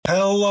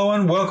Hello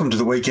and welcome to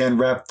the weekend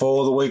wrap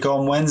for the week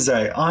on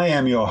Wednesday. I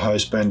am your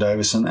host, Ben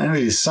Davison, and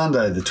it is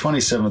Sunday, the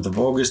 27th of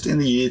August in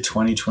the year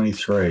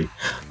 2023.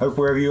 Hope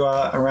wherever you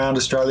are around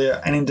Australia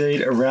and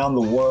indeed around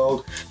the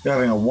world, you're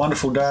having a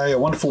wonderful day, a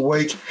wonderful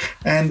week,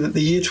 and that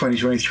the year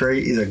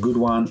 2023 is a good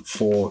one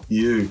for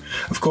you.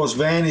 Of course,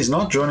 Van is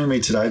not joining me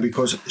today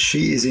because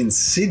she is in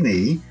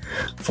Sydney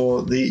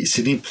for the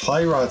Sydney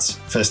Playwrights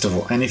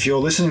Festival. And if you're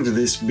listening to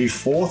this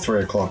before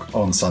 3 o'clock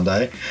on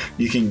Sunday,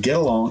 you can get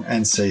along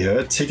and see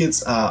her. Tickets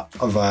are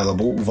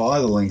available via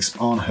the links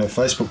on her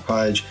Facebook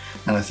page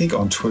and I think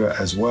on Twitter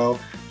as well.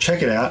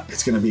 Check it out.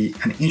 It's going to be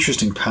an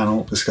interesting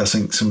panel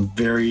discussing some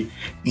very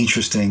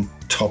interesting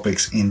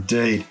topics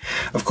indeed.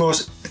 Of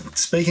course,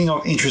 speaking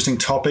of interesting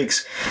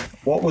topics,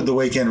 what would the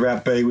weekend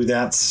wrap be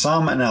without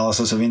some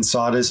analysis of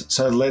insiders?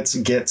 So let's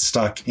get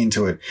stuck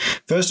into it.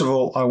 First of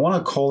all, I want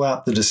to call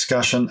out the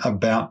discussion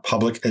about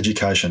public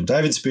education.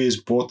 David Spears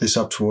brought this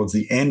up towards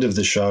the end of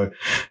the show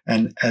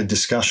and a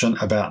discussion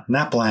about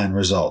NAPLAN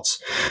results.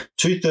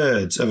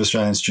 2/3 of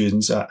Australian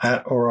students are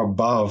at or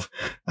above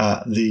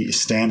the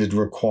standard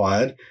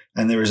required,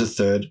 and there is a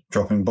third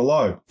dropping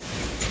below.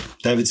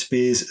 David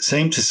Spears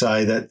seemed to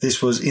say that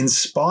this was in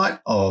spite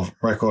of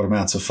record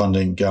amounts of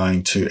funding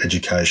going to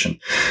education.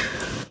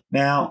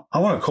 Now, I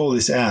want to call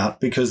this out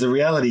because the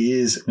reality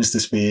is,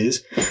 Mr.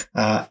 Spears,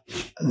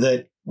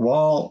 that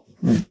while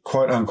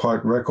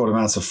quote-unquote record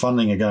amounts of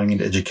funding are going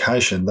into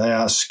education, they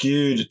are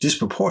skewed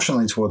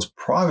disproportionately towards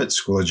private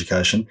school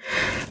education.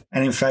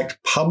 And in fact,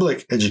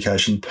 public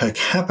education per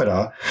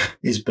capita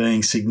is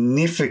being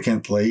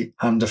significantly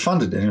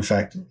underfunded. And in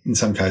fact, in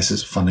some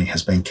cases, funding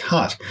has been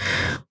cut.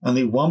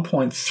 Only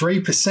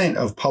 1.3%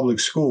 of public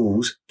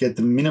schools get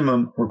the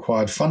minimum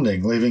required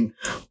funding, leaving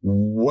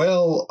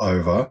well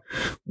over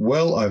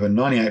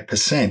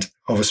 98%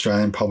 of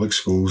Australian public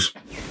schools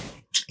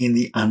in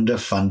the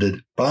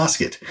underfunded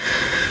basket.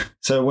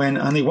 So when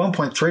only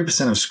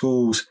 1.3% of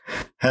schools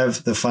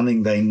have the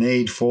funding they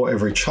need for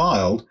every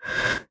child,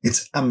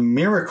 it's a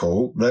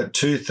miracle that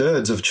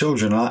 2/3 of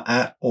children are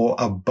at or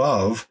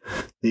above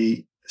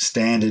the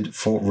standard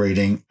for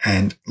reading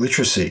and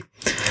literacy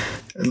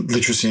and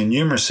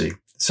numeracy.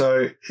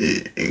 So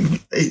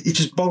it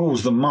just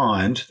boggles the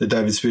mind that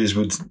David Spears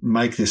would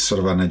make this sort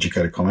of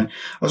uneducated comment.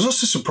 I was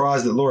also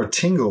surprised that Laura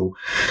Tingle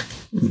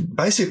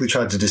basically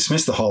tried to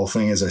dismiss the whole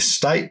thing as a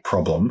state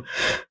problem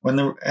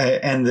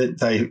and that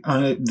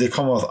the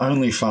Commonwealth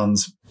only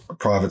funds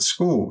private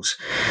schools.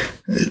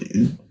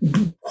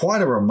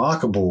 Quite a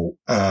remarkable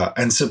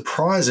and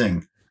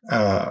surprising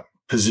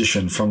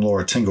position from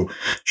Laura Tingle.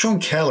 Sean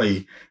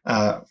Kelly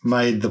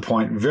made the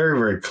point very,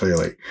 very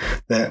clearly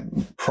that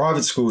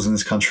private schools in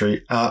this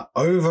country are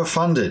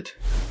overfunded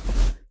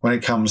when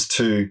it comes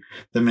to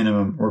the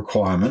minimum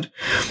requirement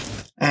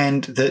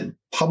and that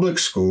public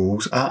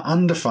schools are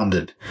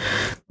underfunded.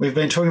 We've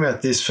been talking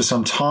about this for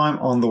some time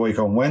on the week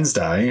on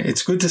Wednesday.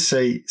 It's good to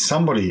see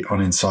somebody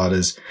on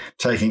Insiders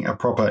taking a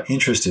proper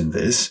interest in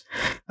this.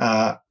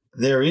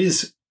 There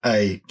is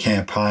a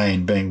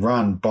campaign being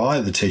run by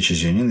the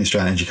Teachers Union, the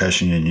Australian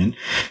Education Union.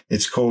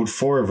 It's called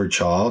For Every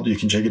Child. You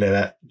can check it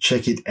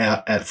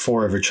out at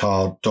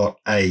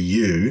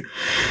foreverychild.au.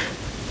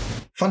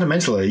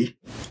 Fundamentally,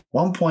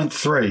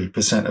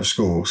 1.3% of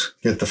schools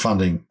get the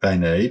funding they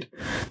need.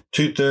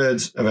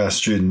 2/3 of our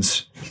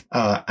students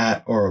are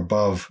at or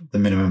above the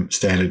minimum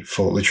standard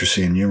for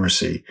literacy and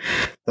numeracy.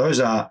 Those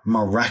are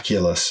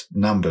miraculous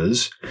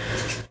numbers.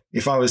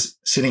 If I was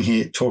sitting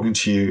here talking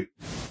to you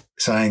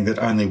saying that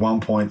only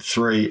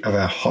 1.3 of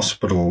our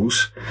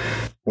hospitals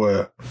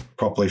were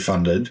properly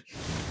funded,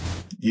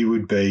 you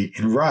would be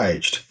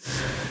enraged.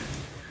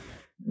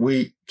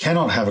 We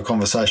cannot have a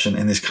conversation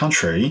in this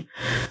country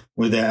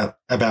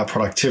about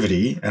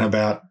productivity and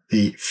about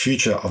the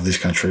future of this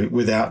country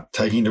without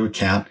taking into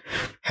account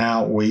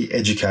how we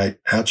educate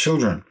our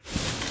children,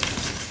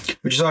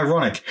 which is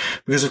ironic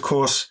because, of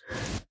course,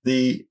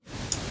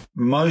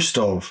 most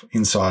of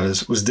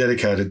Insiders was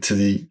dedicated to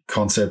the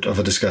concept of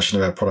a discussion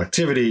about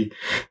productivity,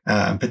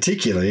 and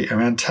particularly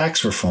around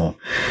tax reform.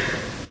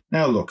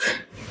 Now,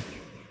 look,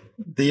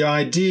 the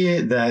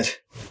idea that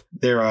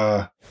there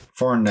are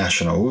foreign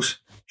nationals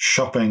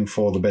shopping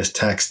for the best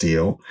tax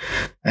deal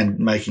and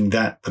making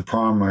that the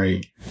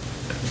primary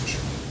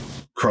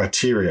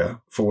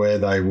criteria for where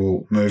they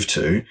will move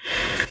to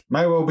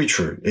may well be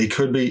true. It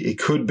could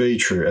be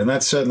true. And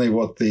that's certainly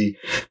what the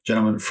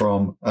gentleman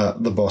from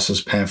the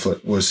Boss's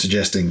pamphlet was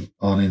suggesting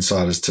on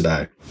Insiders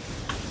today.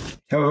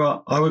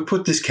 However, I would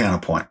put this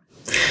counterpoint.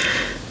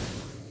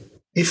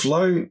 If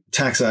low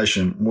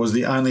taxation was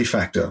the only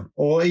factor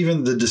or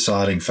even the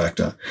deciding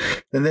factor,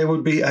 then there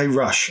would be a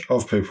rush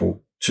of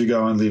people to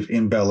go and live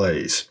in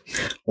Belize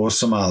or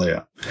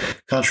Somalia,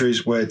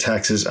 countries where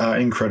taxes are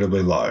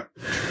incredibly low.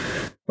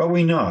 But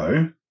we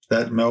know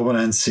that Melbourne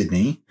and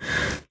Sydney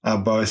are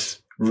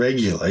both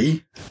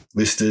regularly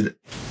listed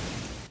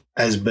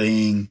as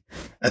being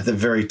at the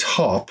very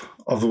top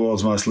of the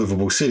world's most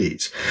livable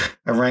cities,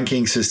 a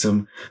ranking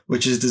system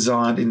which is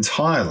designed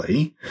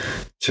entirely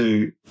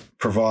to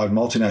provide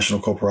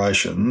multinational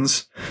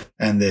corporations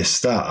and their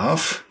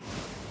staff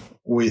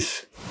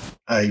with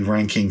a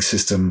ranking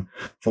system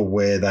for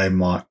where they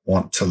might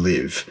want to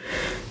live.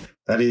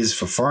 That is,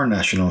 for foreign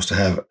nationals to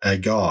have a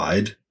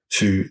guide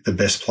to the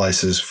best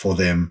places for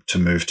them to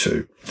move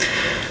to.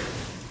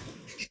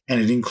 And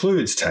it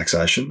includes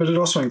taxation, but it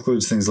also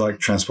includes things like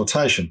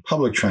transportation,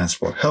 public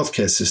transport,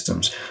 healthcare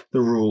systems,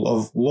 the rule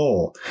of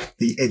law,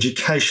 the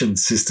education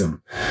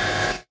system.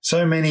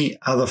 So many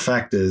other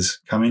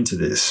factors come into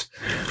this,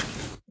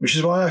 which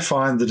is why I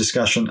find the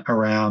discussion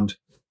around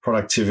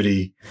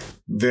productivity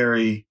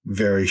very,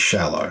 very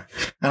shallow.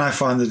 And I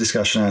find the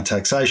discussion around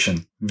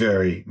taxation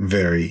very,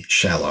 very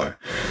shallow.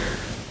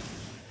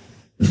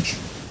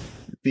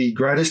 The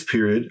greatest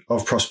period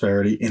of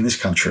prosperity in this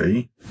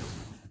country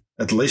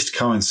at least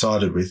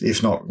coincided with,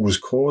 if not was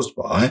caused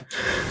by,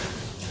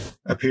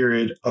 a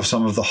period of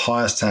some of the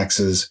highest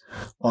taxes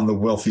on the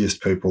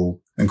wealthiest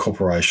people and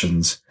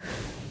corporations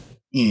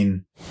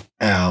in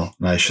our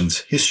nation's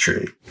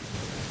history.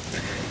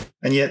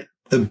 And yet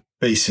the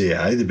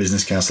BCA, the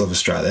Business Council of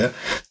Australia,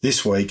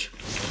 this week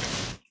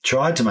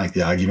tried to make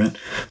the argument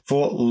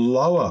for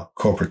lower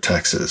corporate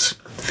taxes.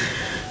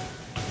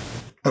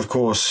 Of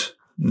course,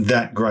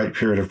 that great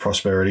period of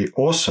prosperity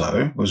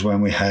also was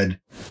when we had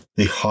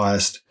the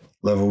highest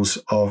levels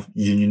of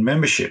union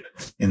membership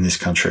in this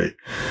country.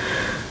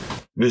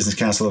 The Business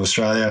Council of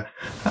Australia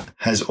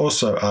has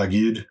also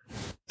argued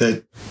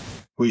that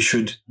we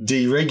should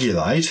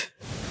deregulate,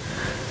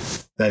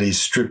 that is,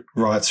 strip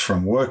rights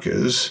from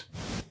workers,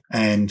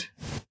 and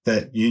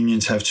that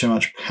unions have too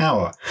much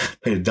power.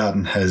 Peter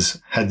Dutton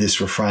has had this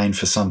refrain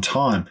for some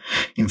time.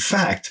 In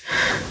fact,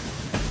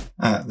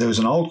 there was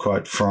an old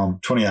quote from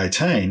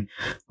 2018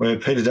 where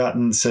Peter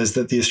Dutton says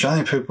that the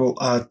Australian people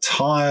are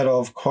tired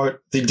of, quote,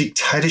 the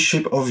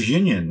dictatorship of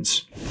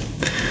unions.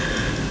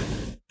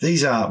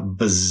 These are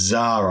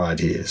bizarre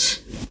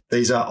ideas.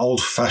 These are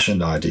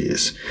old-fashioned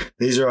ideas.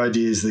 These are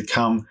ideas that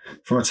come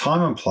from a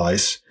time and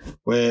place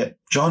where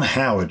John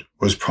Howard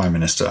was Prime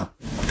Minister,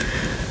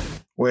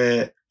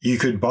 where you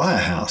could buy a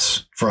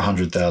house for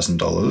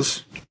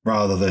 $100,000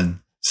 rather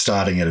than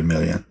starting at $1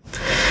 million.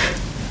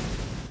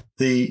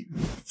 The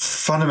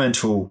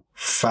fundamental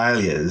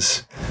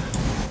failures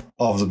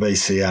of the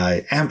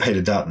BCA and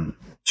Peter Dutton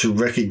to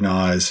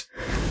recognise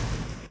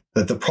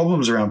that the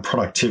problems around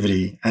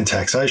productivity and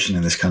taxation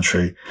in this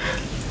country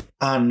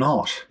are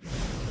not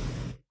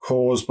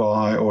caused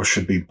by or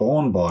should be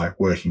borne by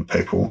working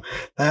people.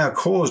 They are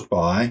caused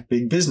by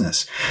big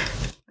business.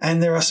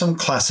 And there are some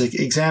classic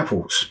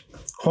examples.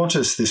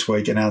 Qantas this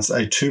week announced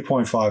a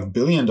 $2.5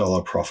 billion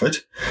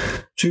profit.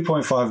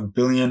 $2.5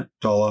 billion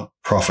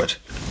profit.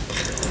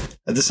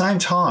 At the same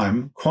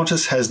time,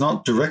 Qantas has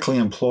not directly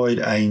employed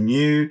a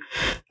new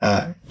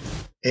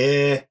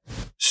air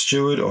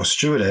steward or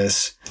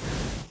stewardess,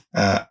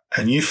 a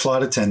new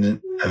flight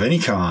attendant of any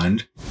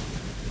kind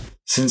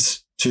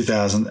since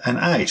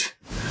 2008.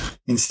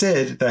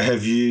 Instead, they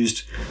have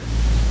used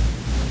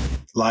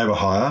labour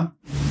hire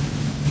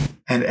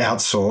and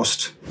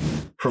outsourced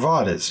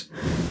providers.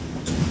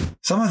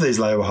 Some of these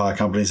labour hire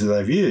companies that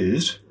they've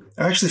used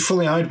are actually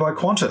fully owned by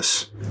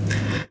Qantas.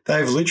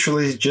 They've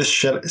literally just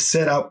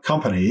set up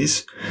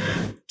companies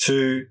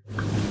to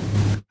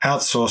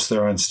outsource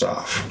their own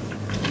staff.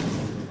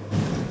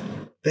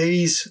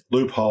 These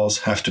loopholes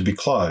have to be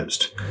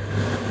closed.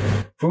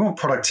 If we want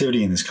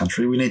productivity in this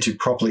country, we need to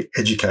properly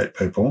educate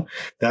people.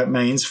 That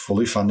means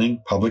fully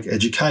funding public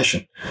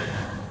education.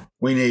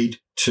 We need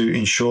to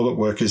ensure that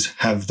workers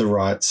have the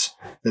rights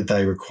that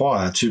they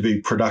require to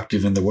be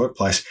productive in the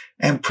workplace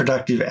and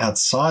productive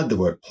outside the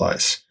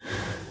workplace.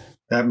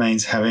 That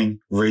means having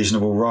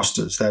reasonable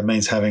rosters. That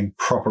means having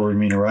proper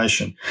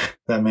remuneration.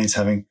 That means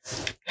having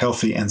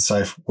healthy and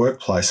safe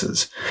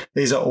workplaces.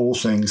 These are all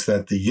things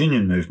that the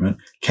union movement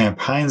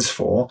campaigns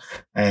for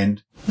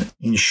and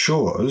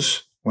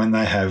ensures when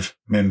they have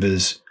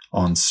members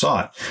on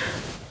site.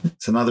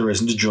 It's another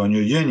reason to join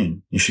your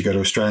union. You should go to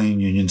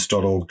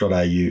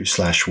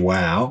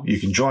australianunions.org.au/wow. You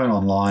can join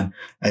online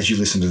as you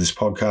listen to this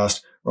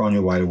podcast or on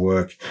your way to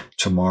work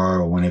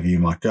tomorrow or whenever you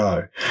might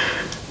go.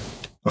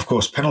 Of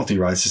course, penalty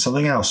rates is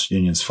something else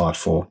unions fight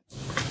for.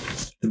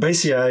 The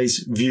BCA's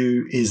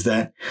view is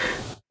that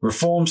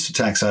reforms to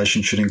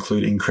taxation should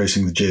include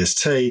increasing the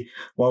GST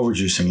while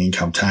reducing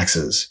income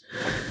taxes.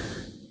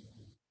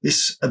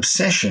 This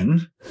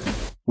obsession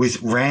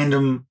with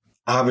random,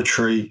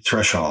 arbitrary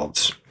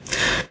thresholds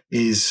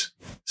is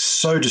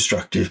so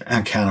destructive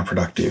and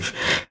counterproductive,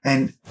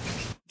 and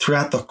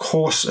throughout the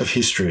course of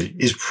history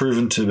is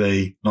proven to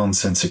be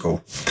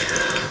nonsensical.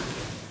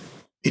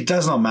 It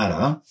does not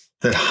matter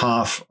that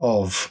half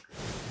of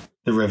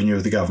the revenue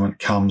of the government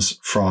comes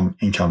from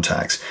income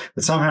tax.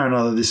 But somehow or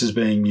another, this is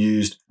being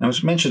used, and it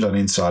was mentioned on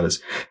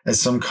Insiders, as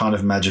some kind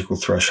of magical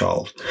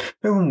threshold.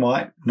 People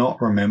might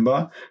not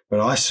remember, but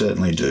I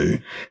certainly do,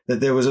 that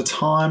there was a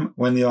time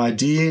when the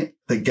idea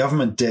that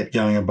government debt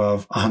going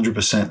above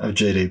 100% of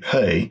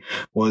GDP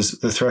was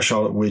the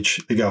threshold at which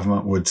the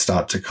government would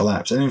start to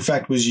collapse. And in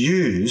fact was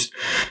used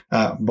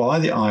by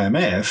the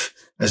IMF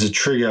as a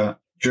trigger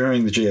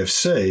during the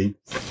GFC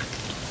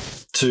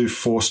to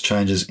force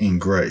changes in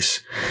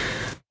Greece.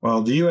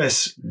 Well, the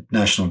US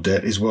national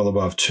debt is well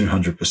above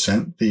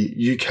 200%.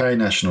 The UK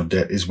national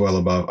debt is well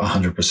above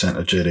 100%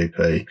 of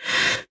GDP.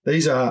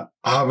 These are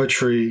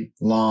arbitrary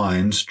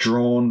lines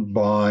drawn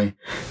by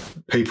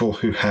people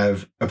who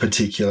have a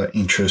particular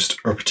interest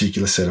or a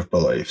particular set of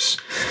beliefs.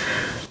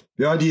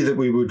 The idea that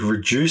we would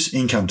reduce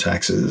income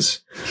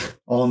taxes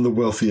on the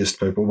wealthiest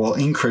people while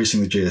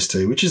increasing the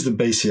GST, which is the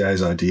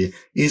BCA's idea,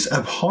 is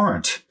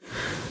abhorrent.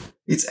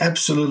 It's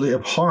absolutely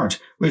abhorrent.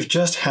 We've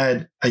just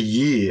had a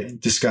year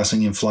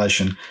discussing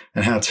inflation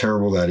and how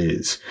terrible that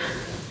is.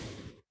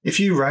 If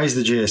you raise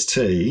the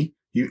GST,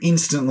 you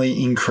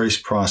instantly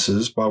increase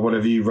prices by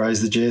whatever you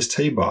raise the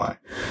GST by.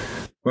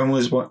 When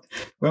was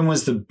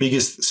the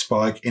biggest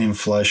spike in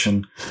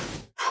inflation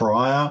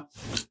prior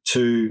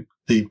to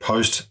the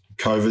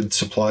post-COVID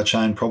supply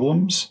chain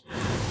problems?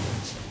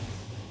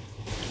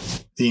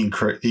 The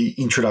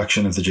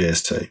introduction of the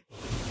GST.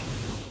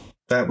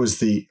 That was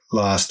the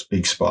last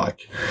big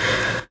spike.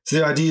 So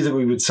the idea that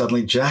we would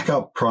suddenly jack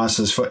up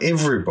prices for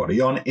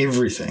everybody on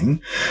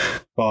everything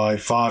by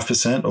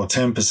 5% or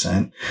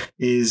 10%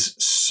 is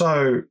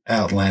so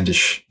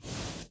outlandish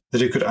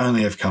that it could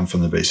only have come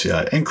from the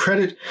BCA. And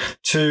credit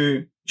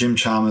to Jim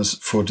Chalmers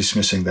for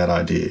dismissing that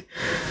idea.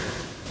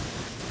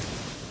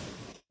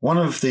 One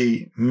of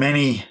the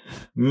many,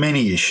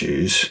 many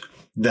issues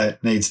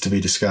that needs to be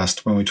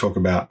discussed when we talk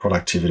about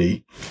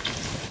productivity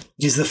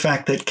is the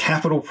fact that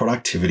capital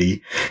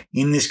productivity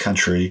in this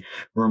country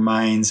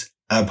remains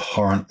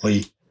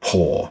abhorrently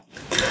poor.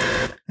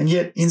 And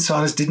yet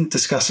insiders didn't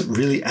discuss it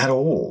really at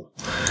all.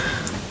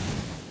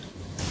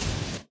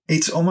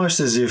 It's almost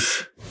as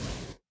if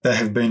they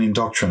have been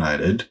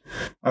indoctrinated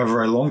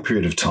over a long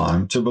period of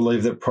time to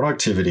believe that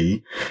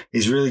productivity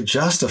is really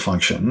just a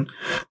function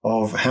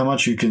of how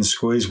much you can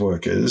squeeze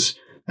workers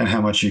and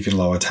how much you can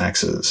lower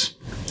taxes.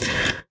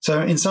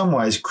 So in some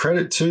ways,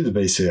 credit to the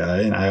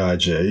BCA and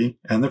AIG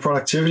and the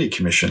Productivity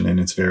Commission in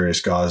its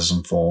various guises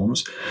and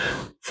forms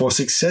for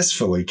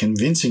successfully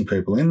convincing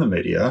people in the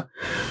media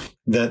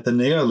that the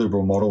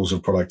neoliberal models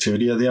of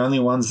productivity are the only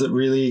ones that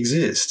really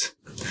exist.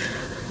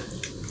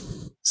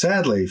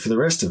 Sadly, for the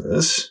rest of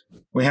us,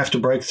 we have to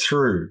break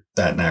through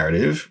that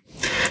narrative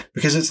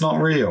because it's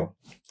not real.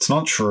 It's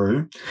not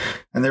true.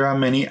 And there are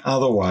many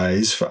other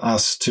ways for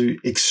us to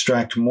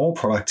extract more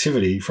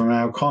productivity from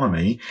our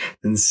economy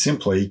than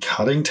simply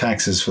cutting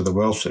taxes for the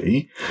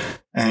wealthy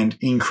and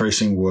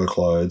increasing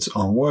workloads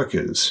on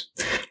workers.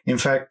 In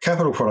fact,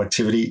 capital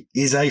productivity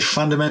is a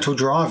fundamental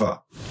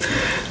driver.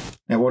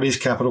 Now, what is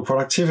capital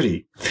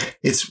productivity?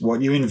 It's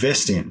what you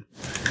invest in.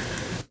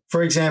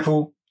 For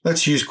example,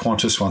 let's use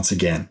Qantas once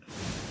again.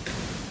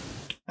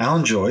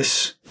 Alan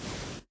Joyce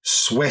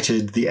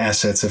sweated the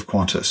assets of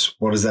Qantas.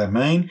 What does that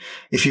mean?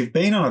 If you've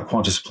been on a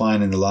Qantas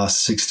plane in the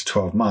last 6 to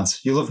 12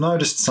 months, you'll have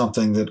noticed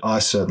something that I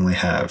certainly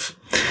have.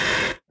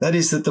 That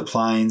is that the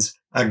planes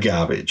are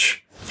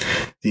garbage.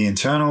 The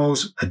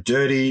internals are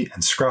dirty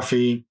and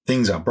scruffy,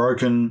 things are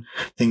broken,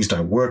 things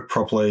don't work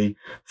properly,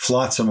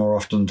 flights are more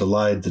often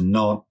delayed than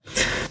not.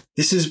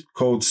 This is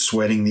called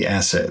sweating the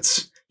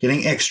assets,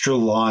 getting extra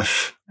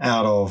life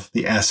out of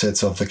the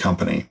assets of the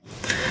company.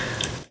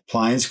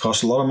 Planes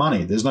cost a lot of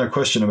money. There's no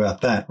question about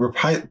that.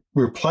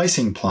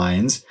 Replacing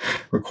planes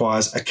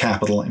requires a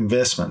capital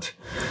investment.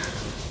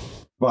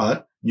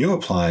 But newer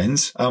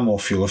planes are more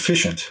fuel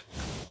efficient.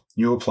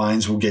 Newer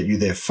planes will get you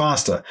there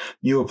faster.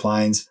 Newer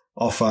planes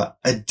offer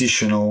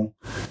additional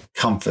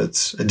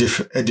comforts,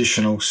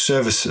 additional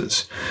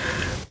services,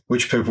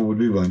 which people would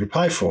be willing to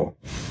pay for.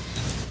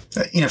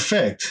 In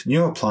effect,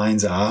 newer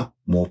planes are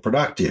more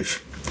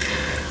productive.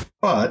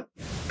 But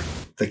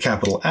the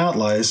capital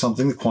outlay is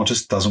something that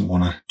Qantas doesn't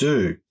want to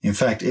do. In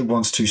fact, it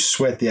wants to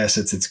sweat the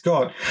assets it's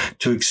got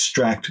to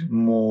extract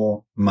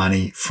more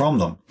money from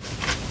them.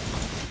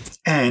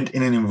 And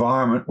in an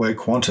environment where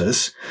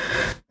Qantas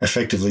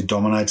effectively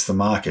dominates the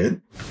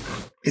market,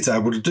 it's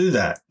able to do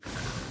that.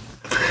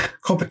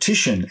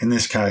 Competition, in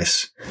this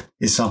case,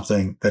 is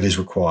something that is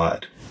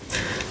required.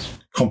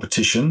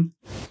 Competition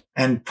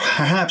and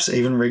perhaps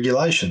even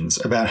regulations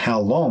about how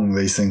long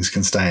these things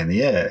can stay in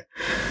the air.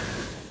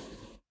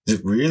 Is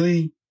it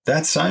really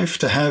that safe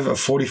to have a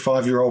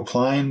 45-year-old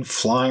plane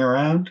flying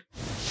around?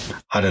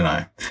 I don't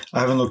know. I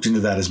haven't looked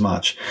into that as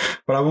much.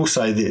 But I will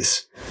say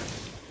this.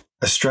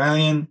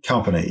 Australian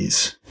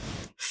companies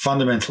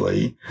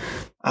fundamentally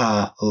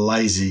are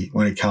lazy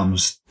when it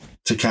comes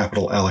to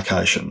capital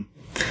allocation.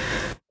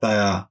 They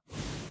are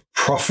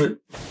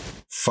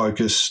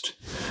profit-focused.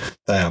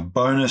 They are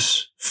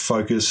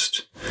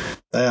bonus-focused.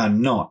 They are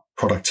not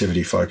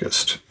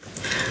productivity-focused.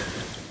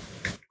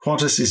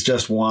 Qantas is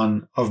just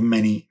one of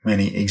many,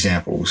 many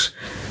examples.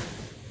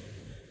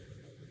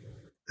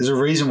 There's a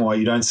reason why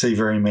you don't see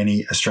very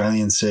many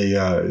Australian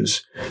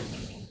CEOs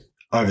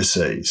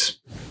overseas.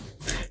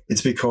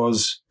 It's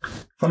because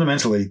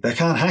fundamentally they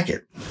can't hack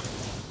it.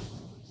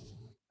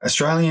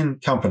 Australian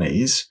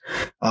companies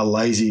are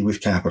lazy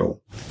with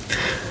capital.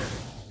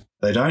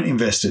 They don't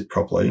invest it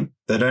properly.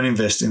 They don't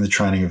invest in the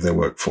training of their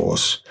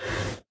workforce.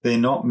 They're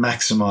not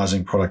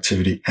maximising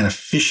productivity and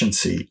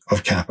efficiency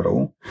of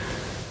capital.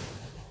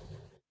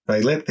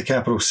 They let the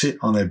capital sit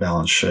on their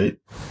balance sheet.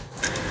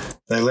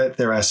 They let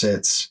their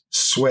assets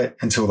sweat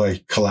until they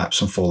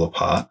collapse and fall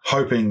apart,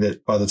 hoping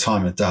that by the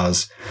time it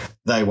does,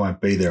 they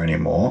won't be there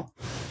anymore.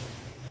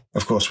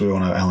 Of course, we all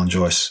know Alan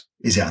Joyce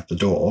is out the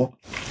door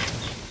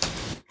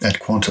at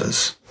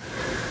Qantas.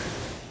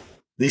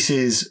 This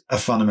is a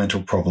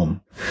fundamental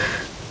problem.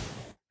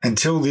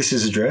 Until this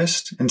is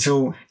addressed,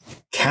 until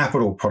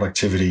capital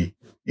productivity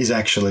is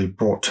actually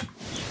brought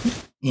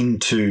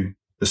into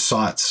the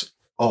sights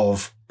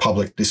of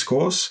public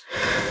discourse,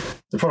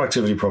 the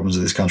productivity problems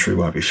of this country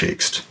won't be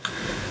fixed.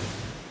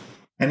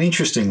 And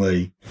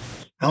interestingly,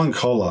 Alan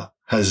Kohler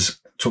has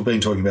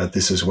been talking about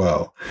this as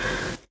well,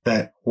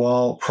 that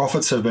while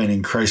profits have been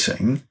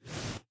increasing,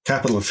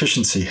 capital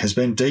efficiency has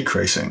been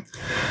decreasing.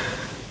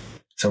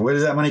 So where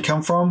does that money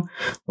come from?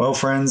 Well,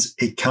 friends,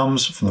 it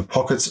comes from the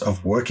pockets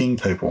of working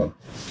people.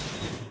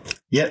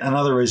 Yet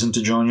another reason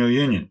to join your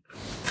union.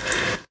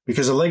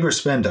 Because Allegra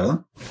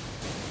Spender,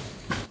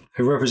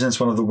 who represents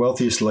one of the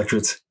wealthiest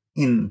electorates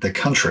in the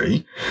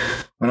country,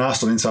 when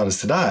asked on Insiders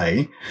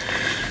Today,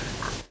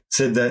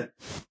 said that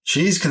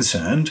she is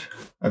concerned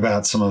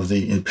about some of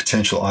the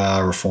potential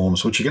IR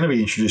reforms which are going to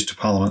be introduced to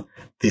Parliament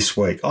this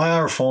week.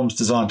 IR reforms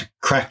designed to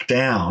crack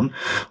down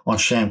on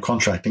sham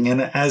contracting,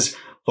 and as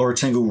Laura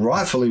Tingle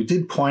rightfully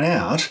did point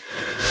out,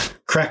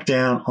 crack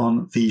down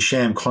on the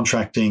sham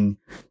contracting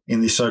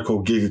in the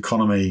so-called gig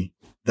economy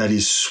that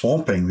is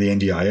swamping the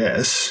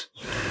NDIS,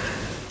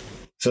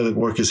 so that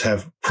workers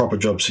have proper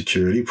job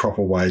security,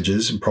 proper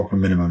wages and proper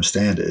minimum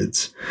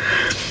standards.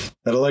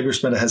 But Allegra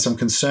Spender has some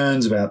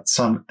concerns about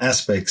some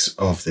aspects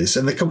of this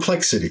and the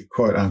complexity,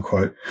 quote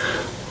unquote,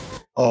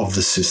 of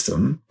the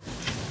system.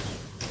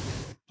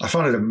 I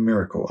find it a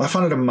miracle. I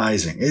find it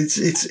amazing.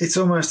 It's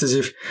almost as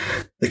if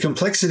the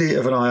complexity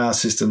of an IR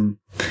system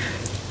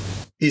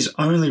is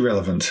only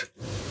relevant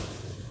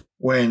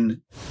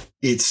when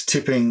it's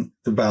tipping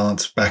the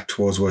balance back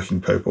towards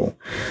working people.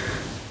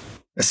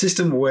 A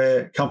system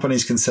where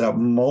companies can set up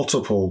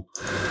multiple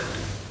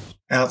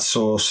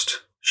outsourced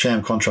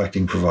sham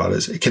contracting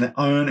providers. It can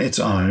own its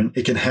own.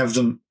 It can have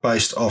them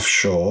based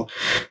offshore.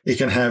 It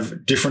can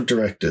have different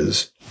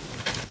directors.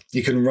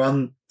 You can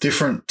run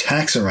different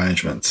tax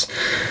arrangements.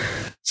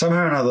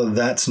 Somehow or another,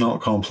 that's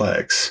not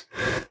complex.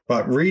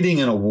 But reading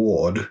an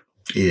award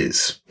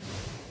is.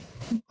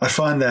 I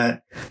find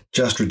that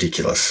just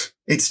ridiculous.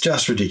 It's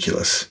just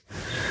ridiculous.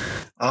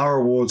 Are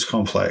awards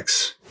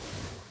complex?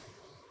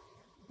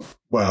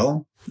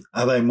 Well,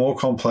 are they more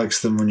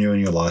complex than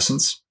renewing your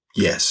license?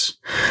 Yes.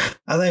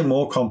 Are they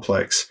more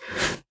complex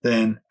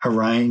than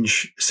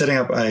setting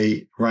up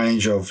a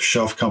range of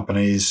shelf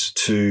companies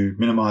to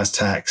minimize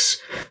tax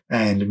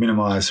and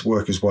minimize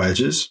workers'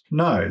 wages?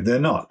 No, they're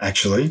not,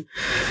 actually.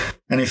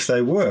 And if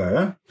they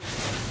were,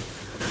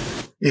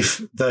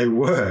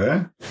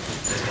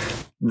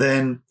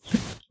 then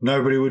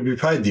nobody would be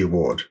paid the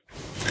award.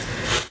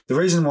 The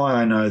reason why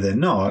I know they're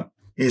not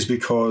is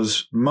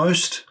because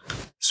most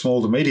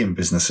small to medium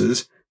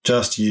businesses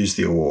just use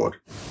the award.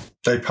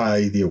 They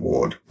pay the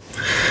award.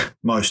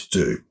 Most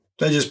do.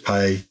 They just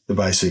pay the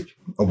basic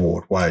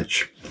award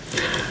wage.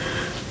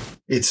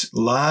 It's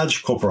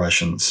large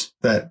corporations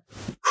that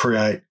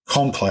create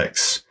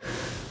complex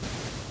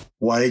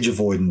wage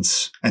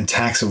avoidance and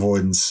tax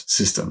avoidance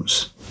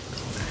systems.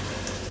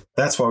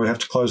 That's why we have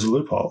to close the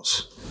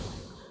loopholes.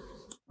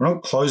 We're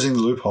not closing the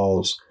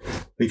loopholes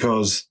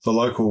because the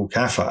local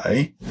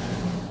cafe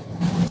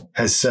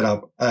has set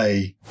up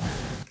a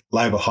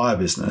labour hire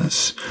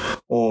business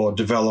or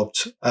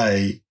developed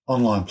a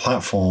online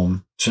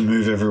platform to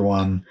move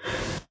everyone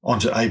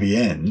onto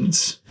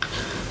ABNs.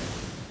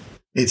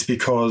 It's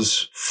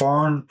because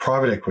foreign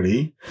private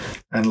equity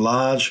and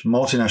large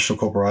multinational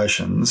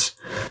corporations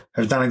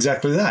have done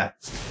exactly that.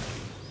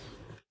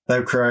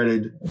 They've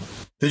created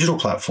digital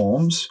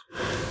platforms,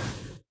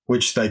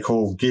 which they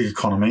call gig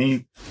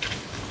economy,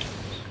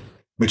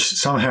 which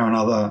somehow or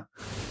another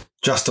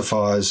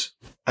justifies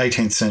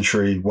 18th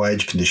century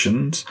wage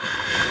conditions,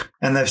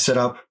 and they've set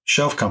up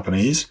shelf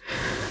companies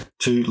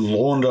to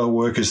launder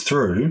workers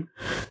through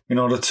in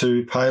order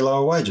to pay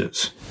lower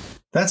wages.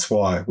 That's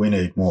why we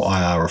need more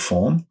IR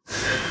reform.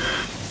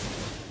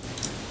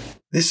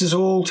 This is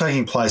all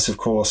taking place, of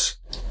course,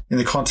 in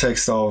the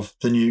context of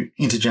the new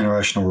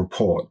intergenerational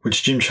report,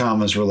 which Jim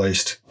Chalmers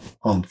released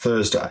on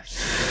Thursday.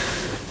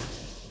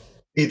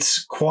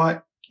 It's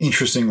quite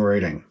interesting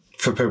reading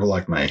for people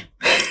like me.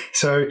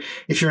 So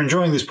if you're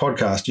enjoying this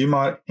podcast, you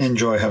might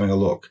enjoy having a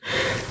look.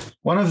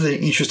 One of the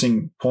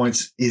interesting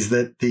points is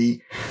that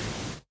the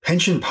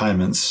pension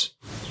payments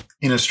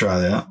in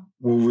Australia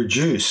will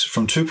reduce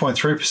from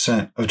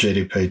 2.3% of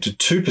GDP to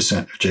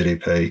 2% of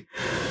GDP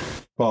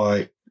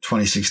by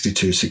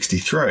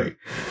 2062-63.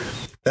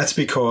 That's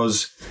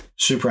because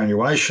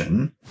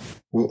superannuation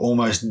will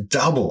almost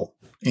double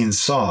in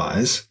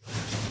size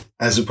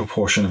as a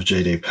proportion of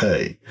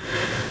GDP.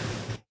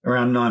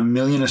 Around 9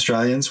 million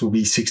Australians will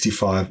be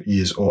 65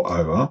 years or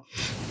over.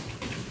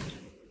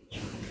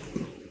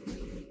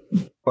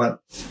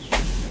 But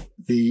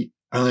the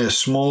only a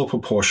smaller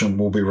proportion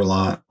will be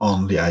reliant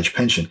on the age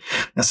pension.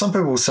 Now, some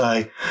people will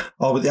say,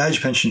 oh, but the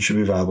age pension should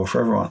be available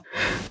for everyone.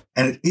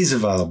 And it is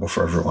available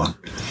for everyone,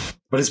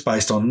 but it's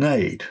based on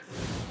need.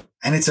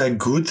 And it's a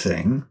good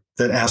thing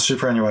that our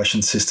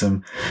superannuation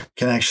system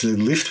can actually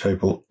lift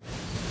people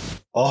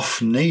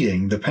off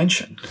needing the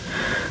pension.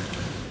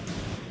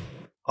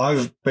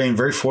 I've been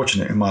very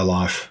fortunate in my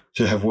life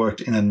to have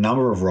worked in a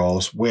number of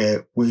roles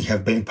where we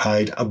have been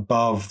paid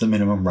above the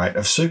minimum rate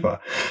of super.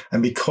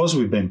 And because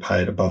we've been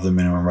paid above the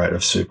minimum rate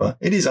of super,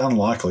 it is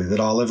unlikely that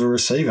I'll ever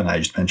receive an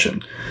aged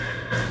pension.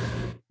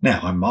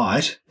 Now, I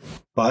might,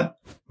 but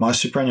my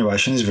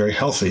superannuation is very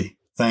healthy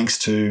thanks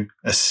to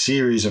a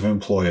series of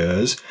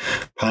employers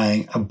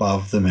paying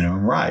above the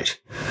minimum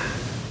rate.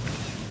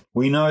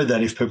 We know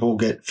that if people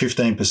get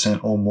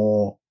 15% or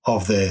more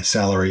of their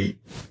salary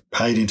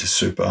paid into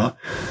super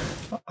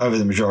over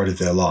the majority of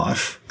their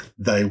life,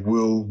 they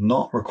will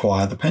not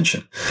require the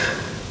pension.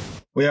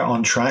 We are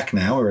on track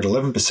now. We're at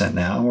 11%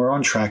 now, and we're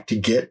on track to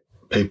get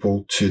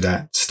people to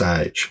that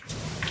stage.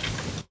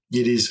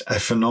 It is a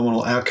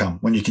phenomenal outcome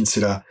when you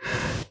consider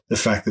the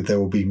fact that there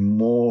will be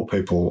more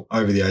people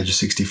over the age of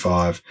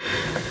 65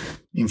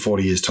 in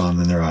 40 years' time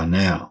than there are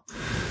now.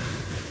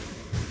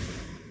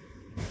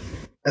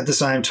 At the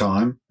same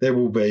time, there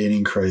will be an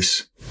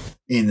increase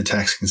in the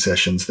tax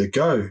concessions that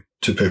go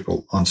to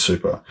people on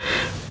super.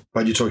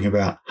 But you're talking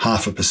about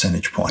half a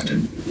percentage point.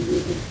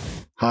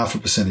 Half a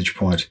percentage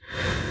point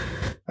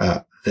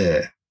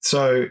there.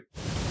 So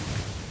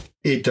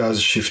it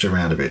does shift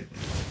around a bit.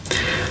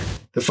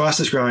 The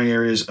fastest growing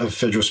areas of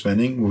federal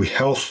spending will be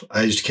health,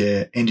 aged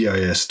care,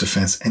 NDIS,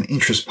 defence and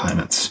interest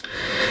payments.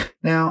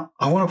 Now,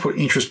 I want to put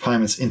interest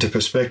payments into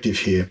perspective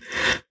here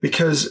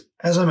because,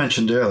 as I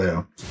mentioned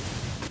earlier,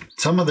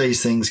 some of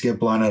these things get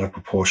blown out of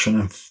proportion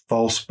and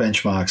false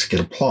benchmarks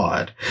get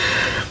applied.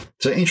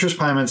 So interest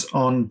payments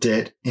on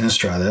debt in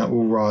Australia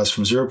will rise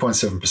from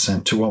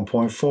 0.7% to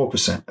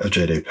 1.4% of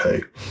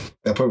GDP.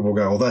 Now people will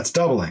go, well, that's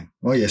doubling.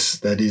 Well, yes,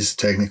 that is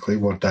technically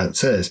what that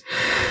says.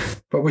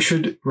 But we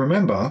should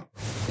remember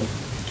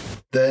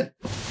that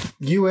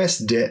US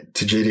debt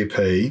to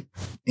GDP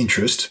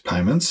interest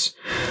payments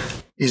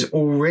is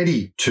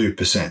already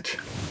 2%.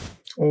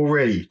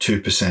 Already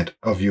 2%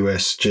 of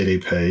US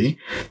GDP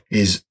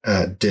is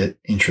debt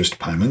interest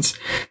payments.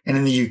 And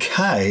in the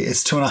UK,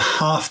 it's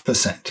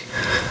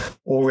 2.5%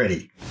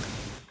 already.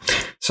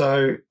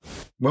 So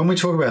when we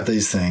talk about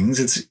these things,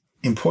 it's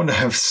important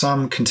to have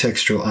some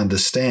contextual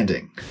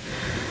understanding.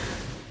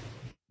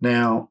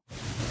 Now,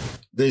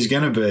 there's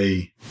going to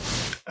be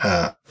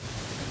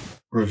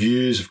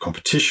reviews of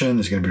competition.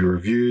 There's going to be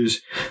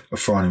reviews of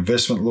foreign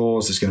investment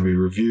laws. There's going to be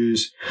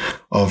reviews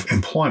of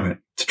employment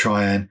to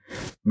try and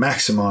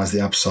maximize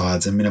the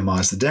upsides and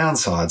minimize the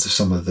downsides of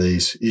some of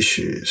these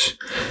issues.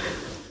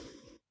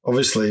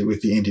 Obviously,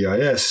 with the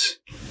NDIS,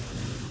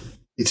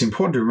 it's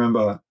important to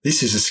remember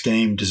this is a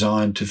scheme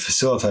designed to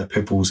facilitate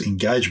people's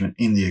engagement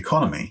in the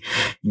economy,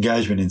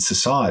 engagement in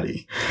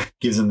society,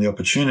 give them the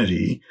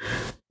opportunity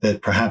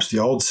that perhaps the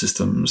old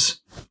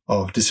systems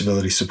of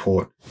disability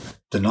support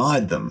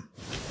denied them.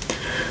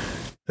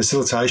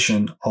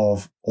 Facilitation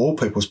of all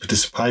people's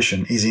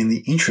participation is in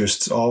the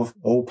interests of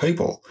all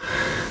people.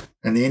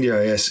 And the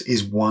NDIS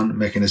is one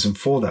mechanism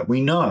for that.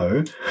 We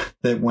know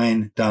that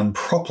when done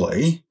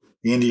properly,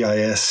 the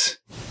NDIS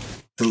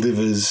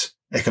delivers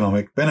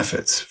economic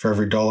benefits. For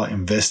every dollar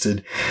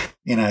invested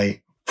in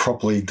a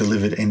properly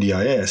delivered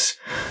NDIS,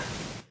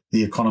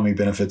 the economy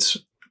benefits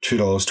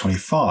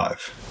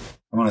 $2.25.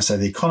 And when I say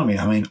the economy,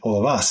 I mean all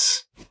of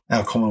us,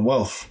 our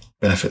Commonwealth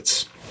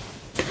benefits.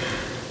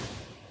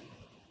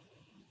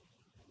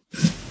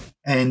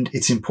 And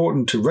it's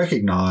important to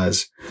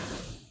recognise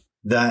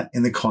that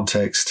in the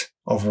context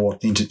of what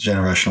the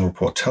intergenerational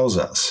report tells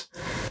us.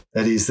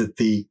 That is that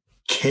the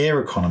care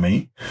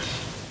economy,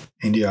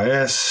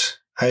 NDIS,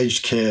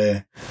 aged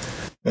care,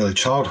 early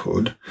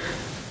childhood,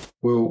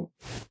 will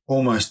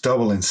almost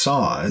double in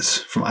size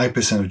from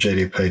 8% of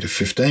GDP to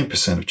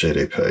 15% of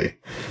GDP.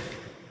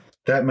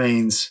 That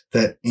means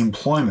that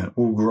employment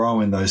will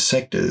grow in those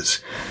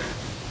sectors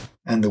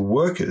and the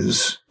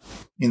workers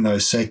in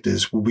those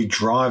sectors will be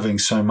driving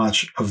so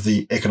much of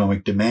the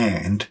economic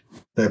demand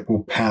that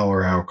will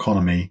power our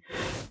economy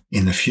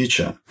in the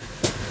future.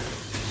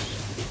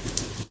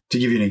 To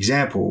give you an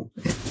example,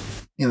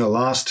 in the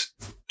last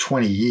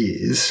 20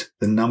 years,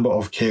 the number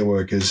of care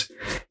workers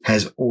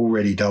has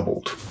already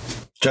doubled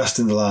just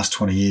in the last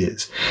 20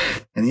 years.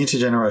 And the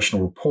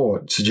intergenerational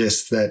report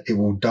suggests that it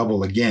will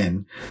double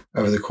again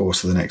over the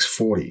course of the next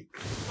 40.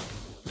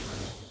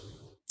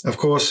 Of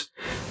course,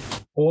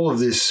 all of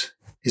this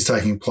is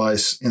taking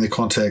place in the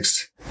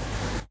context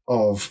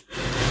of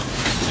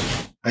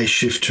a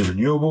shift to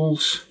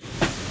renewables,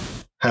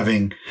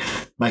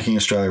 making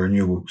Australia a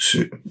renewable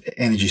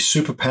energy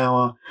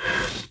superpower,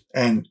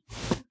 and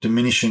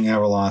diminishing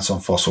our reliance on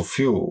fossil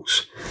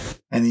fuels.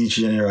 And the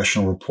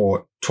intergenerational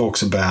report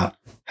talks about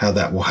how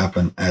that will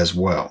happen as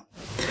well.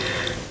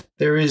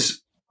 There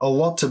is a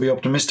lot to be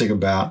optimistic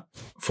about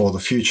for the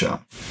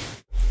future.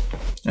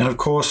 And of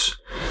course,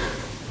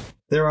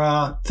 there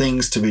are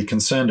things to be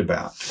concerned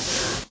about.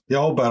 The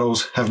old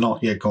battles have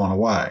not yet gone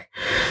away.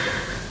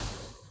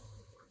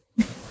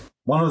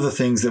 One of the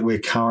things that we're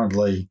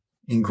currently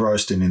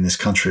engrossed in this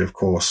country, of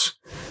course,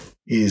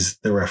 is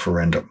the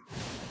referendum.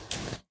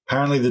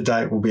 Apparently the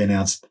date will be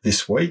announced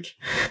this week.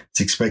 It's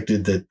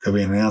expected that there'll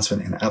be an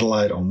announcement in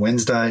Adelaide on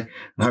Wednesday,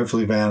 and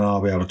hopefully Van and I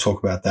will be able to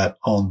talk about that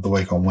on the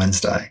week on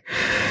Wednesday.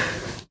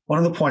 One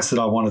of the points that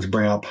I wanted to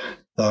bring up,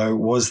 though,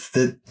 was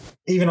that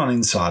even on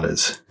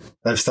insiders,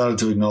 they've started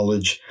to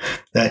acknowledge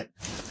that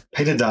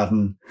Peter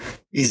Dutton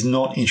is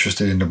not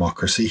interested in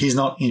democracy. He's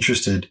not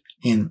interested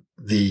in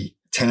the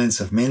tenets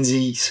of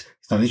Menzies.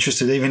 He's not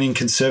interested even in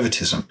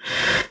conservatism.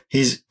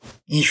 He's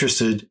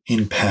interested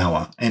in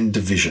power and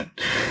division.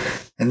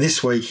 And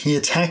this week he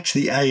attacked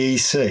the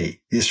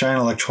AEC, the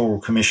Australian Electoral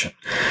Commission,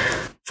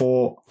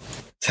 for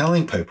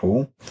telling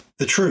people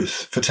the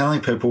truth, for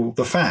telling people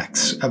the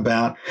facts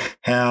about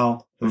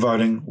how the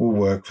voting will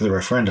work for the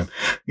referendum.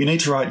 You need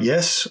to write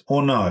yes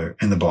or no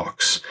in the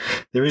box.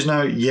 There is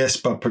no yes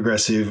but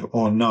progressive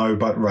or no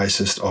but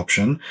racist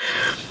option.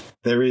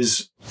 There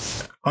is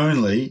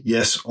only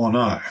yes or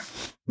no.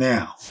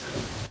 Now,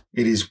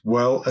 it is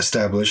well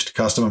established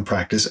custom and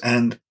practice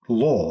and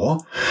law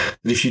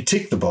that if you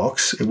tick the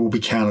box, it will be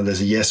counted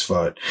as a yes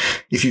vote.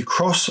 If you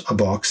cross a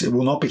box, it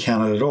will not be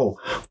counted at all.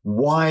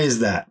 Why is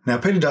that? Now,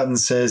 Peter Dutton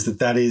says that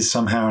that is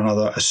somehow or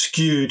another a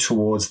skew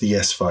towards the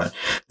yes vote.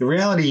 The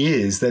reality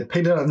is that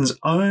Peter Dutton's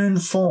own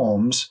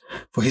forms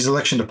for his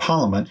election to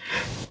Parliament,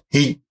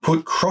 he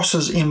put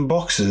crosses in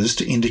boxes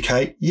to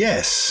indicate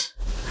yes.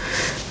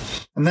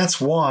 And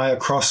that's why a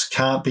cross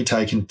can't be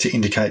taken to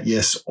indicate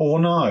yes or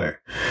no,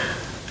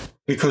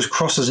 because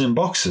crosses in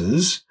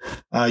boxes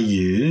are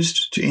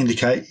used to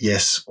indicate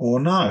yes or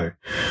no.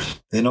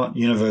 They're not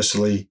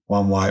universally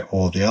one way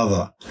or the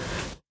other.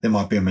 There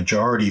might be a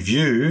majority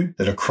view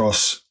that a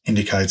cross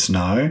indicates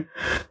no,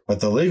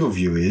 but the legal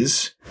view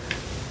is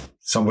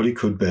somebody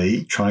could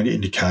be trying to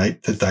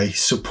indicate that they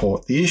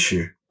support the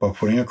issue by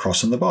putting a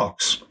cross in the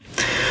box.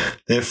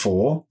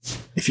 Therefore,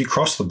 if you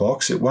cross the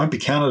box, it won't be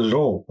counted at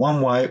all,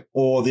 one way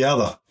or the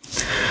other.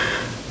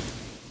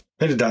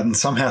 Peter Dutton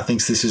somehow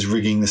thinks this is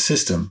rigging the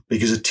system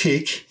because a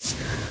tick,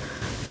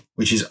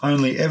 which is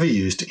only ever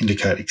used to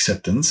indicate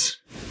acceptance,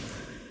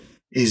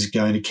 is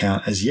going to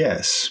count as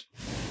yes.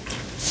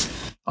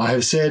 I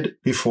have said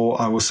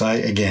before, I will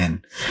say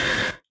again,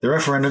 the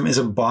referendum is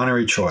a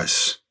binary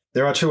choice.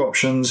 There are two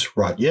options,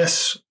 write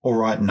yes or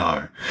write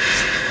no.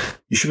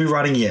 You should be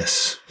writing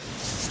yes,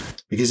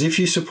 because if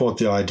you support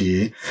the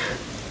idea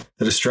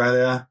that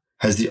Australia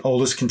has the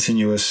oldest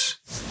continuous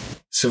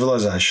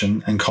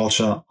civilization and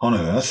culture on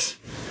Earth,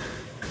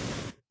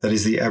 that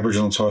is the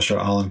Aboriginal and Torres Strait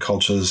Island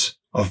cultures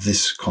of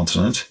this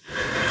continent,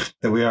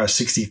 that we are a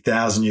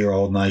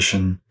 60,000-year-old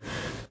nation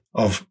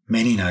of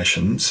many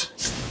nations,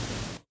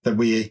 that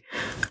we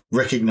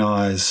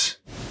recognise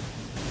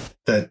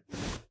that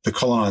the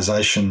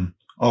colonisation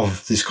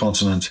of this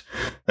continent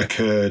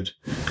occurred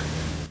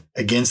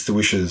against the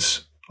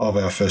wishes of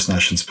our First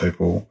Nations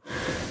people,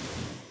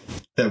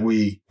 that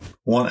we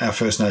want our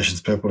First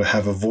Nations people to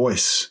have a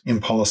voice in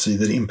policy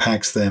that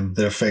impacts them,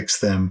 that affects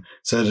them,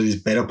 so that it is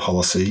better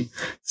policy,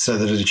 so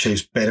that it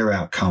achieves better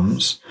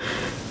outcomes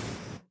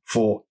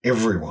for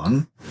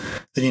everyone,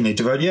 then you need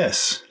to vote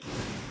yes.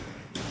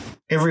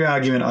 Every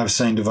argument I've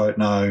seen to vote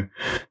no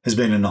has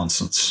been a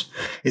nonsense.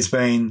 It's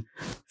been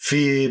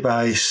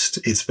fear-based,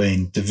 it's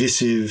been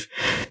divisive,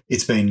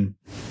 it's been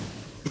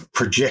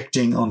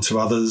projecting onto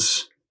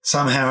others.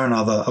 Somehow or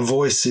another, a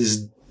voice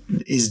is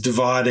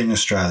dividing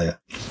Australia.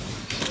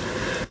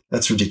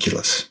 That's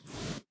ridiculous.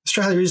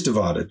 Australia is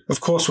divided. Of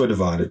course we're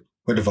divided.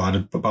 We're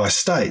divided by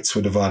states.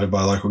 We're divided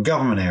by local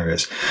government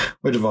areas.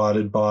 We're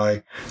divided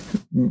by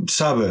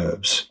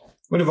suburbs.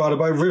 We're divided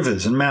by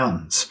rivers and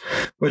mountains.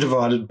 We're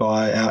divided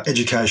by our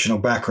educational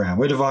background.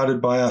 We're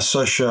divided by our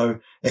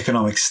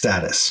socio-economic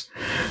status.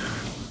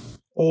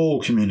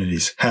 All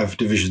communities have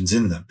divisions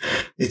in them.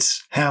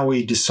 It's how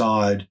we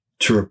decide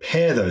to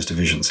repair those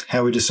divisions,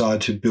 how we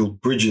decide to build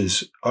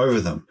bridges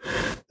over them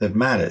that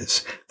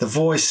matters. The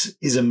voice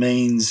is a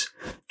means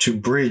to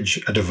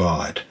bridge a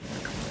divide.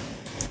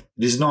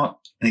 It is not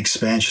an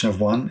expansion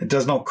of one. It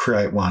does not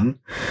create one.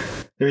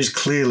 There is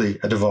clearly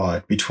a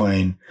divide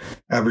between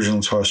Aboriginal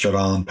and Torres Strait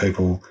Island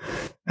people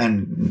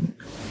and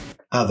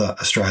other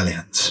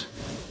Australians.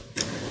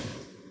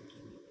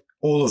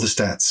 All of the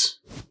stats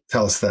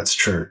tell us that's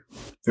true.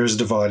 There is a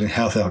divide in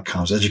health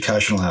outcomes,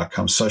 educational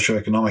outcomes,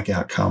 socioeconomic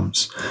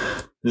outcomes.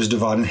 There's a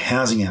divide in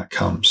housing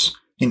outcomes,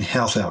 in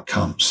health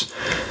outcomes,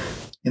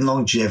 in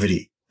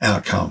longevity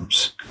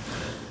outcomes.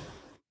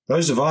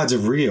 Those divides are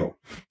real.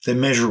 They're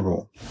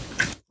measurable.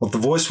 What the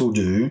voice will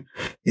do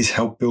is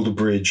help build a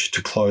bridge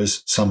to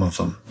close some of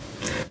them.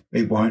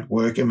 It won't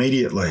work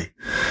immediately.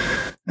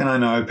 And I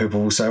know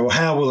people will say, well,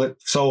 how will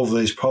it solve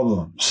these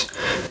problems?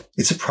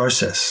 It's a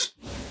process.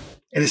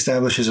 It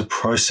establishes a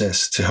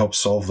process to help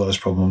solve those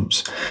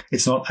problems.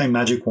 It's not a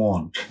magic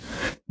wand.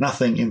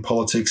 Nothing in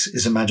politics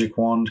is a magic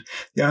wand.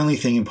 The only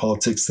thing in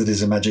politics that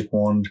is a magic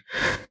wand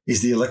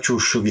is the electoral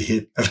sugar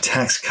hit of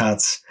tax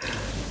cuts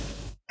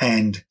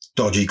and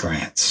dodgy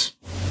grants.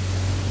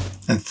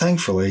 And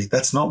thankfully,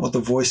 that's not what The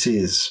Voice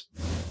is.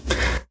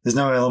 There's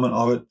no element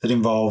of it that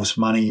involves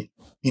money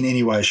in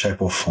any way,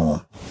 shape or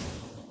form.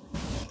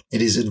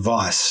 It is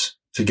advice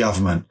to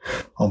government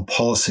on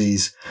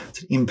policies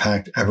to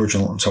impact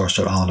Aboriginal and Torres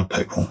Strait Islander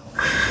people.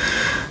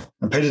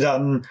 And Peter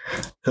Dutton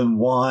can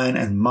whine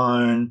and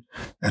moan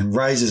and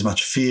raise as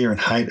much fear and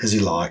hate as he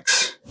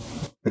likes.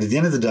 But at the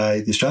end of the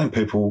day, the Australian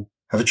people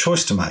have a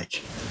choice to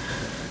make.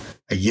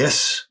 A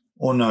yes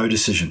or no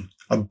decision,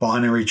 a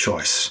binary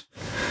choice.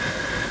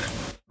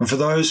 And for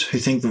those who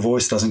think The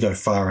Voice doesn't go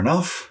far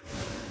enough,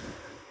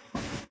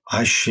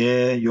 I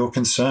share your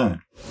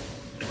concern.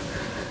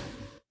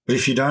 But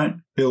if you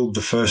don't build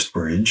the first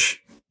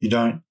bridge, you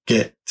don't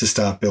get to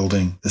start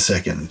building the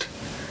second.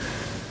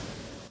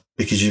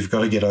 Because you've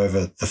got to get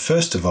over the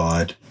first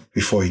divide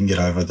before you can get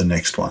over the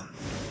next one.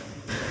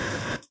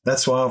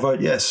 That's why I'll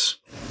vote yes.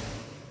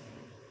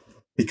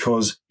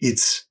 Because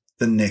it's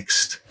the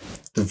next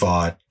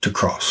divide to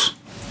cross.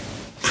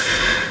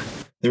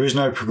 There is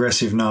no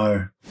progressive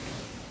no.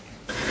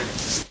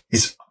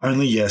 It's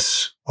only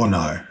yes or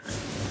no.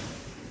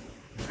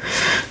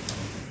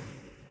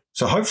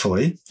 So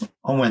hopefully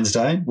on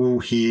Wednesday, we'll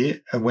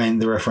hear when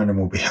the referendum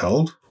will be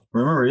held.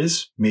 Rumour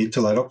is mid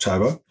to late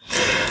October.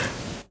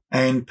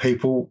 And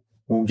people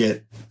will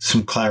get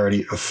some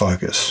clarity of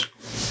focus.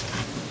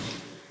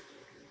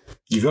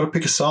 You've got to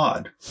pick a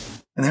side.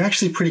 And they're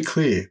actually pretty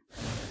clear.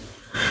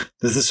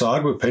 There's the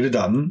side with Peter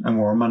Dutton and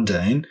Warren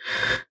Mundine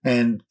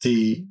and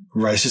the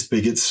racist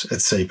bigots at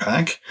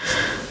CPAC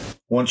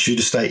want you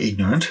to stay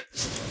ignorant.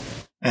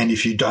 And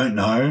if you don't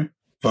know,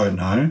 vote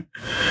no,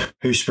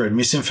 who spread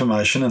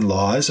misinformation and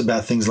lies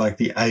about things like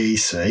the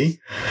AEC.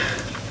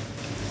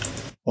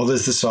 Or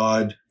there's the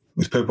side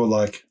with people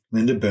like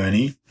Linda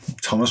Burney,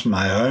 Thomas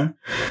Mayo,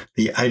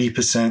 the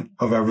 80%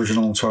 of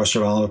Aboriginal and Torres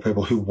Strait Islander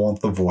people who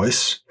want The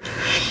Voice,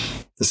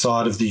 the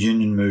side of the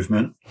union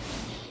movement,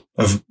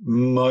 of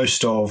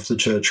most of the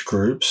church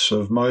groups,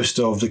 of most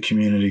of the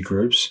community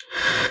groups,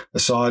 a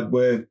side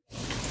where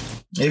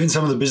even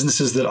some of the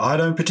businesses that I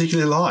don't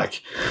particularly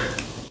like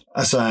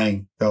are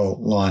saying they'll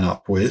line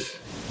up with.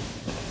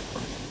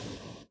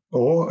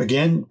 Or,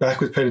 again,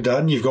 back with Peter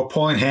Dutton, you've got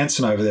Pauline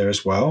Hanson over there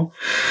as well.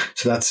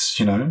 So that's,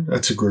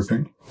 that's a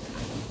grouping.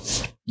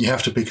 You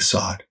have to pick a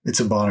side. It's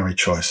a binary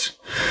choice.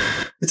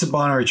 It's a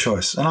binary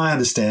choice. And I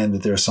understand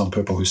that there are some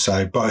people who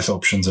say both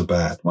options are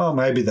bad. Well,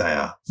 maybe they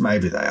are.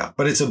 Maybe they are.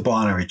 But it's a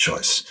binary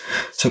choice.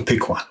 So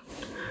pick one.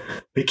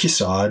 Pick your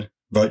side.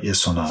 Vote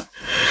yes or no.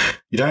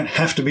 You don't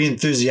have to be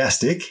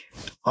enthusiastic.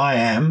 I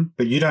am,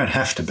 but you don't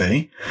have to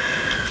be.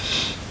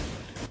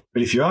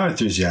 But if you are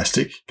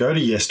enthusiastic, go to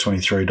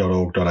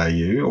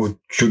yes23.org.au or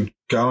should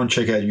go and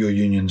check out your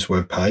union's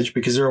webpage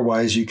because there are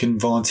ways you can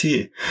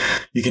volunteer.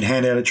 You can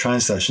hand out at train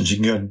stations. You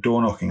can go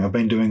door knocking. I've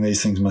been doing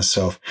these things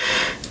myself.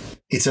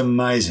 It's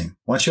amazing.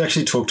 Once you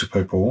actually talk to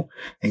people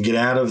and get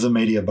out of the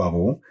media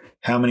bubble,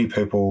 how many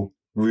people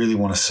really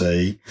want to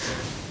see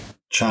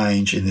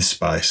change in this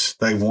space.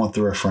 They want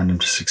the referendum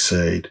to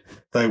succeed.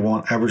 They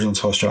want Aboriginal and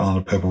Torres Strait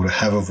Islander people to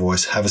have a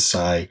voice, have a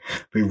say,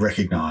 be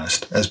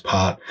recognised as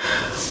part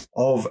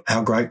of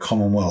our great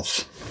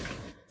Commonwealth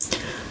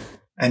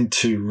and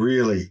to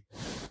really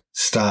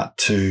start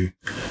to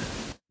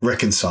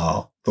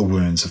reconcile the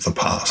wounds of the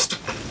past.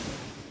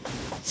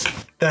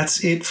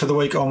 That's it for the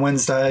week on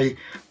Wednesday.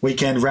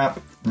 Weekend wrap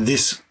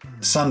this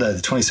Sunday,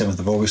 the 27th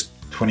of August,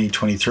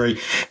 2023.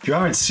 If you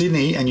are in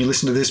Sydney and you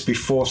listen to this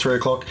before 3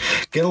 o'clock,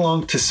 get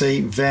along to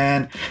see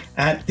Van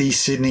at the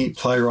Sydney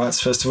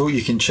Playwrights Festival.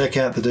 You can check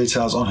out the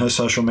details on her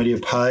social media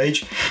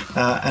page.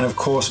 And of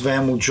course,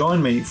 Van will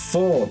join me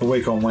for the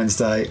week on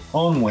Wednesday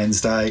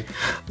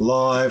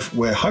live,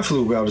 where hopefully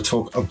we'll be able to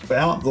talk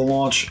about the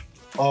launch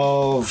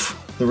of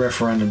the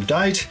referendum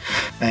date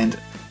and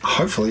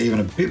hopefully even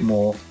a bit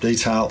more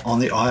detail on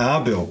the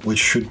IR bill, which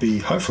should be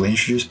hopefully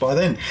introduced by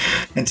then.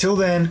 Until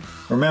then,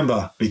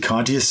 remember, be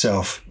kind to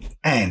yourself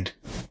and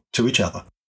to each other.